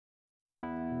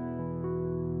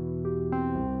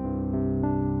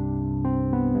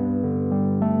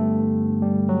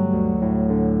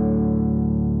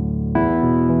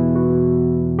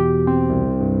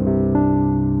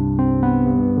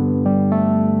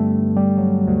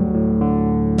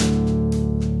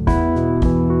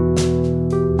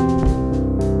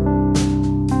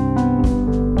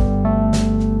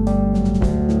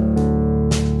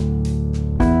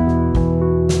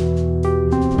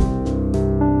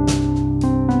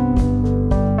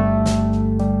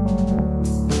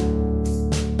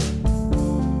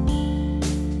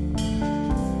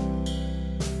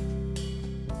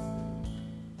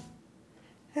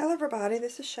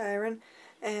is Sharon,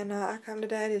 and I come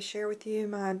today to share with you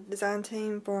my design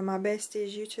team for my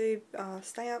Besties YouTube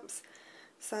stamps.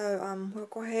 So we'll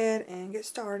go ahead and get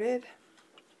started.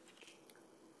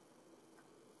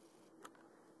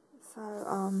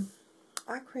 So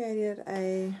I created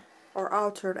or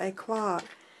altered a clock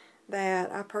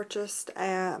that I purchased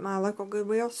at my local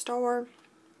Goodwill store,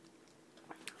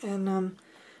 and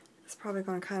it's probably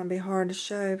going to kind of be hard to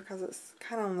show because it's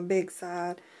kind of on the big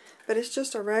side. But it's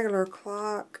just a regular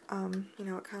clock. You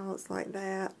know, it kind of looks like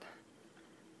that.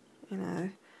 You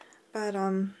know. But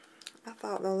I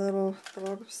thought the little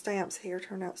stamps here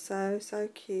turned out so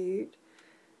cute.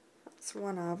 That's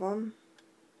one of them.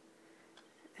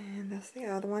 And that's the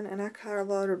other one. And I color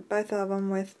loaded both of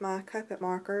them with my Copic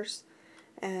markers.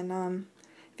 And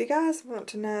if you guys want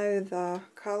to know the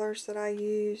colors that I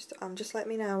used, just let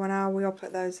me know and I will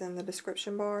put those in the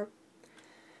description bar.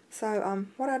 So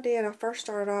what I did, I first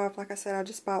started off, like I said, I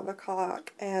just bought the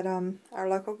clock at our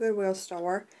local Goodwill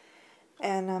store.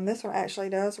 And this one actually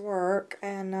does work.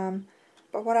 And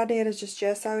but what I did is just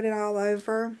gessoed it all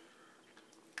over.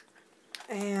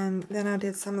 And then I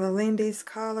did some of the Lindy's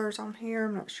colors on here.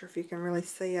 I'm not sure if you can really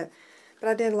see it. But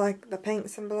I did like the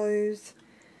pinks and blues.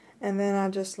 And then I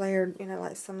just layered, you know,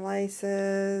 like some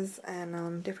laces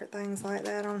and different things like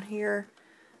that on here.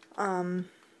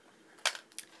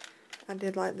 I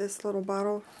did like this little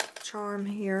bottle charm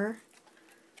here.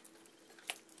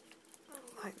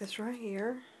 Like this right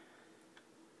here.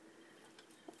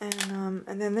 And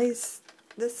then this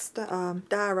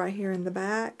die right here in the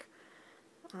back.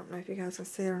 I don't know if you guys can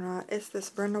see it or not. It's this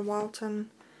Brenda Walton.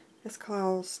 It's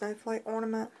called Snowflake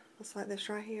Ornament. Looks like this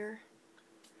right here.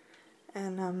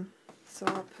 And so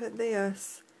I put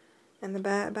this in the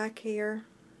back here.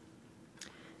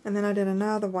 And then I did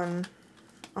another one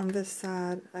on this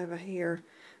side over here,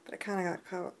 but it kind of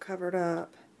got covered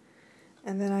up.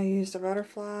 And then I used a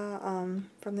butterfly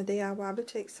from the DIY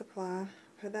Boutique Supply.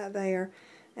 Put that there.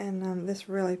 And this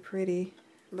really pretty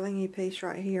blingy piece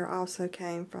right here also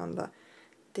came from the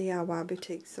DIY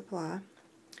Boutique Supply.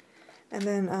 And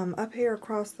then up here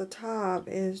across the top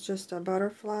is just a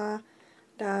butterfly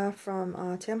die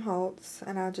from Tim Holtz,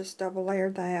 and I just double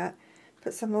layered that.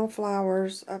 Put some little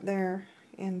flowers up there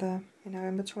in the, you know,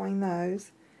 in between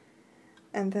those.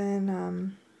 And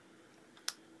then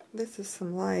this is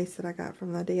some lace that I got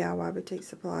from the DIY Boutique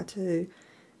Supply too.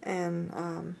 And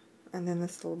then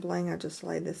this little bling, I just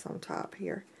laid this on top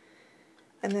here.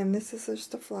 And then this is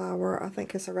just a flower. I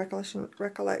think it's a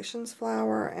Recollections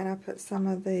flower, and I put some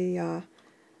of the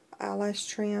eyelash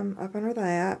trim up under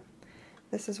that.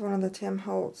 This is one of the Tim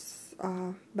Holtz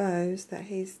bows that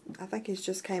I think he's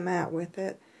just came out with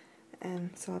it. And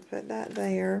so I put that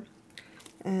there.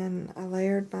 And I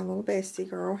layered my little bestie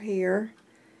girl here.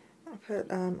 I put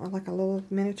like a little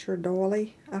miniature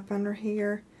doily up under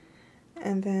here.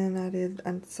 And then I did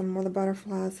some more of the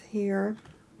butterflies here.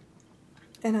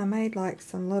 And I made like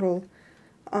some little,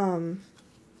 I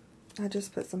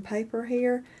just put some paper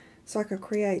here so I could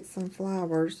create some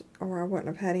flowers, or I wouldn't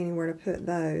have had anywhere to put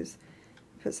those.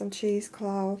 Put some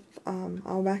cheesecloth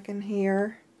all back in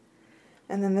here.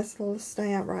 And then this little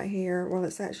stamp right here, well,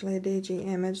 it's actually a DG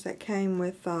image that came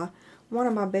with one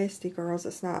of my bestie girls.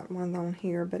 It's not one on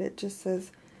here, but it just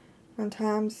says, when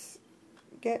times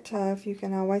get tough, you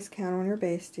can always count on your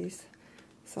besties.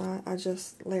 So I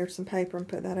just layered some paper and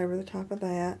put that over the top of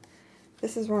that.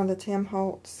 This is one of the Tim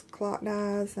Holtz clock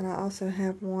dies, and I also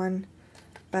have one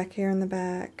back here in the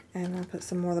back, and I put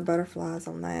some more of the butterflies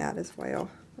on that as well.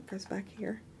 That goes back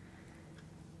here.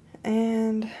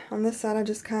 And on this side I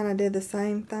just kind of did the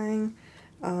same thing.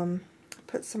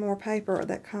 Put some more paper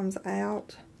that comes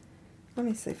out. Let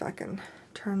me see if I can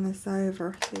turn this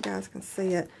over so you guys can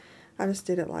see it. I just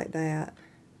did it like that.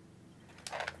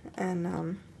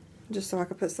 And just so I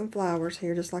could put some flowers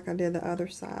here, just like I did the other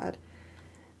side.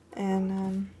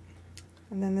 And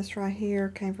then this right here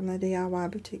came from the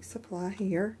DIY Boutique Supply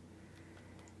here.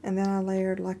 And then I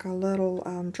layered like a little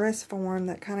dress form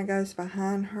that kind of goes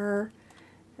behind her.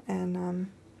 And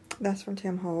that's from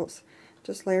Tim Holtz.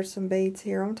 Just layered some beads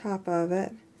here on top of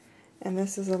it. And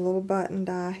this is a little button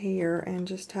die here, and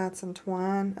just tied some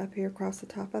twine up here across the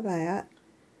top of that.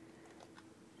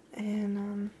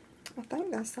 And I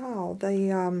think that's all.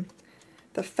 The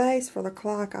face for the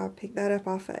clock, I picked that up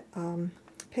off at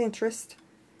Pinterest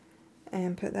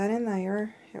and put that in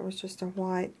there. It was just a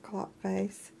white clock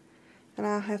face. And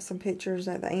I'll have some pictures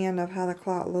at the end of how the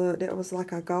clock looked. It was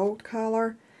like a gold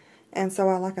color. And so,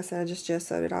 like I said, I just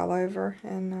gessoed it all over.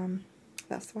 And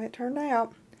that's the way it turned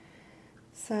out.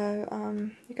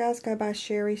 So, you guys go by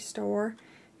Sherry's store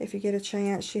if you get a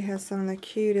chance. She has some of the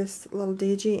cutest little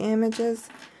DG images.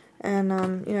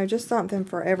 And, you know, just something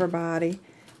for everybody.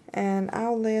 And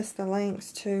I'll list the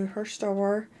links to her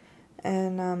store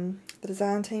and the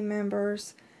design team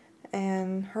members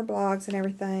and her blogs and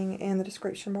everything in the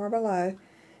description bar below.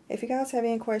 If you guys have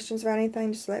any questions about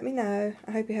anything, just let me know.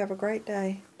 I hope you have a great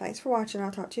day. Thanks for watching.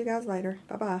 I'll talk to you guys later.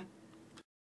 Bye-bye.